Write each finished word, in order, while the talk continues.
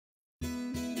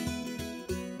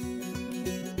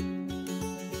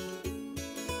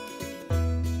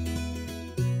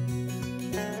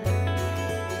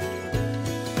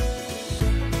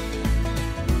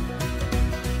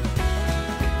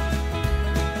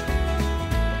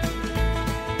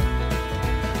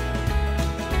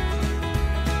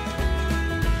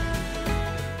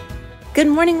Good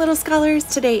morning, little scholars.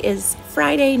 Today is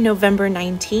Friday, November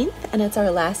 19th, and it's our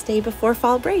last day before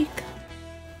fall break.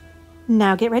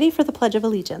 Now get ready for the Pledge of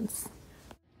Allegiance.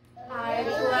 I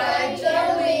pledge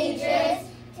allegiance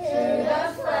to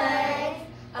the flag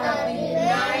of the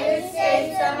United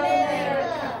States of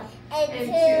America and to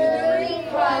the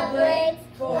republic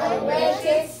for which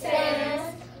it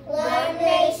stands, one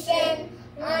nation,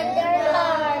 under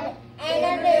God,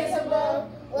 indivisible,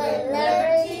 with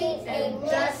liberty and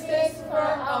justice for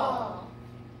all.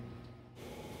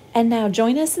 And now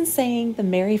join us in saying the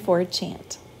Mary Ford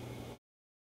chant.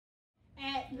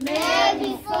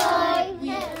 Mary Ford,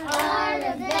 we are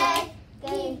the best,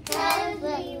 because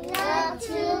we love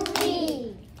to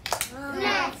read.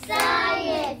 Math,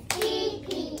 science, EP,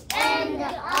 and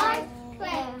the arts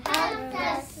will help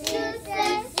us to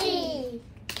succeed.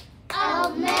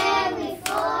 Oh, Mary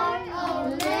Ford,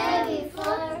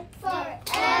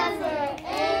 forever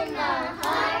in our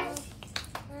hearts.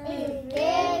 If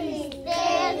Mary's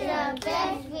there's the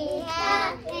best we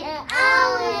have, and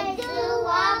always do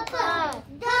our part.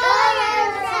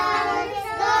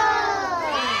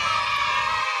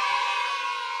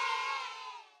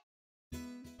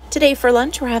 Today for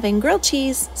lunch, we're having grilled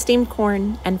cheese, steamed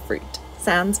corn, and fruit.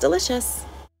 Sounds delicious.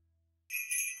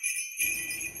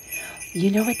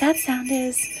 You know what that sound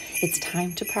is? It's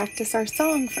time to practice our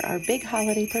song for our big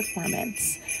holiday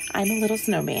performance. I'm a little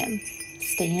snowman.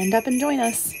 Stand up and join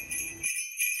us.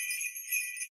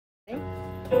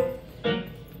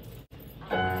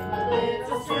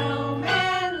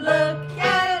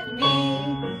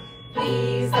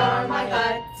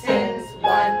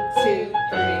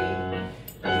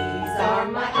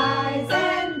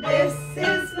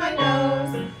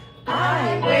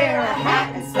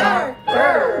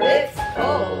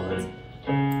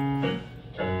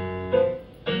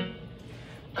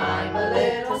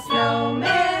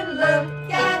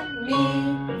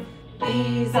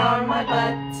 These are my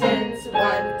buttons,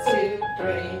 1, 2,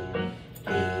 3.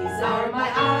 These are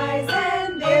my eyes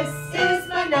and this is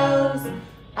my nose.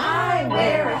 I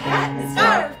wear a hat and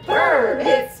scarf, brr,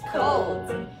 it's cold.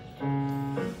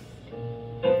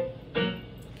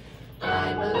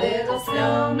 I'm a little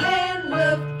snowman,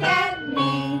 look at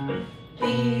me.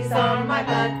 These are my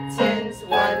buttons,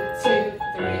 1, 2,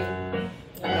 3.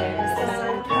 When the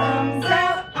sun comes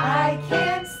out, I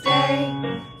can't stay.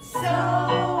 So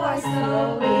I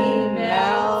slowly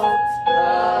melt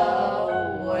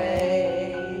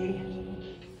away.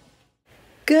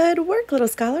 Good work, little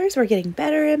scholars. We're getting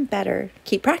better and better.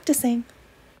 Keep practicing.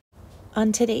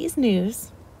 On today's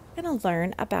news, we're going to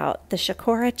learn about the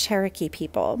Socorro Cherokee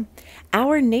people.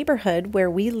 Our neighborhood where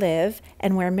we live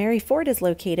and where Mary Ford is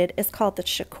located is called the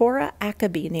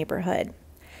Socorro-Acabee neighborhood.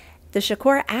 The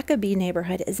Socorro-Acabee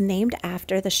neighborhood is named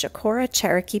after the Socorro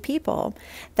Cherokee people.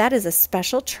 That is a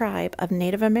special tribe of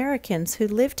Native Americans who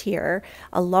lived here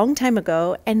a long time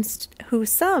ago and who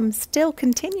some still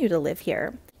continue to live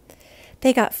here.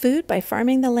 They got food by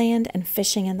farming the land and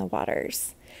fishing in the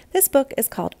waters. This book is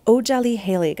called Ojali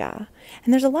Heliga,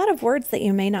 and there's a lot of words that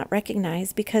you may not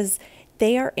recognize because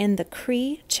they are in the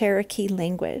Cree Cherokee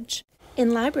language.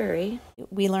 In library,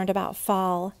 we learned about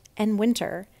fall and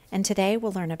winter, and today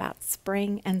we'll learn about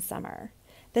spring and summer.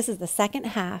 This is the second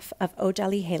half of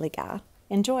Ojali Heliga.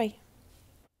 Enjoy!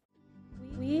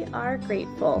 We are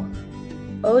grateful.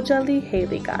 Ojali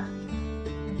Heliga.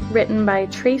 Written by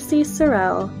Tracy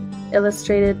Sorrell,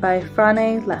 illustrated by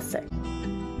Frane Lessig.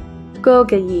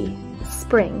 Gogayi,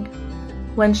 spring.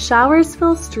 When showers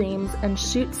fill streams and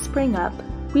shoots spring up,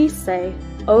 we say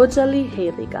Ojali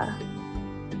Heliga.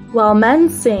 While men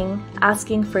sing,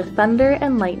 asking for thunder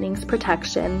and lightning's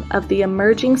protection of the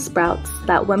emerging sprouts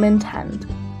that women tend.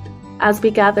 As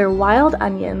we gather wild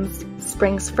onions,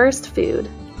 spring's first food,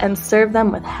 and serve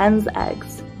them with hen's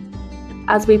eggs.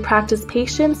 As we practice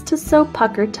patience to sew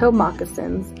pucker toe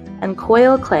moccasins and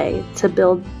coil clay to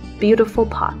build beautiful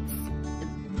pots.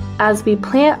 As we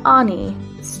plant ani,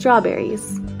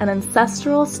 strawberries, an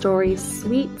ancestral story's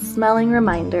sweet-smelling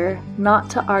reminder not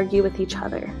to argue with each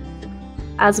other.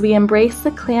 As we embrace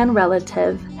the clan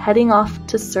relative heading off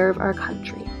to serve our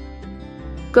country.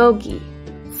 Gogi,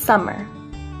 summer.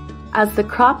 As the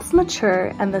crops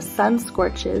mature and the sun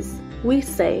scorches, we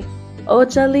say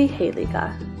Ojali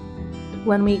Heliga.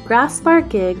 When we grasp our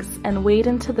gigs and wade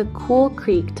into the cool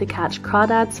creek to catch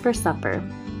crawdads for supper.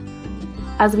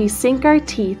 As we sink our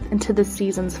teeth into the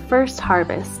season's first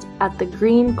harvest at the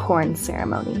green corn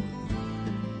ceremony.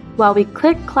 While we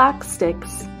click-clack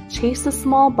sticks, chase a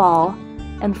small ball,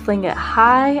 and fling it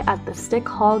high at the Stick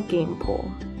Hall game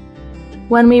pole.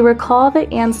 When we recall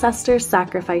the ancestors'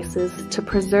 sacrifices to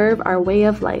preserve our way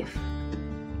of life,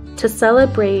 to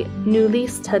celebrate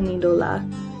Nulis Tanilula,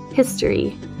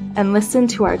 history, and listen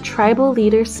to our tribal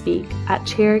leaders speak at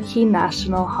Cherokee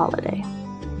National Holiday.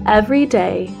 Every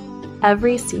day,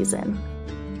 every season,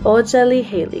 Ojali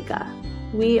Heliga,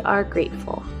 we are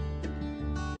grateful.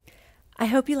 I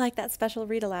hope you like that special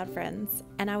read aloud, friends,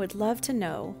 and I would love to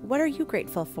know, what are you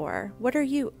grateful for? What are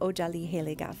you Ojali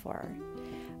Heliga for?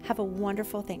 Have a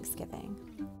wonderful Thanksgiving.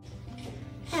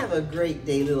 Have a great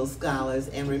day, little scholars,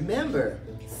 and remember,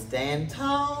 stand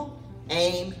tall,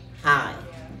 aim high.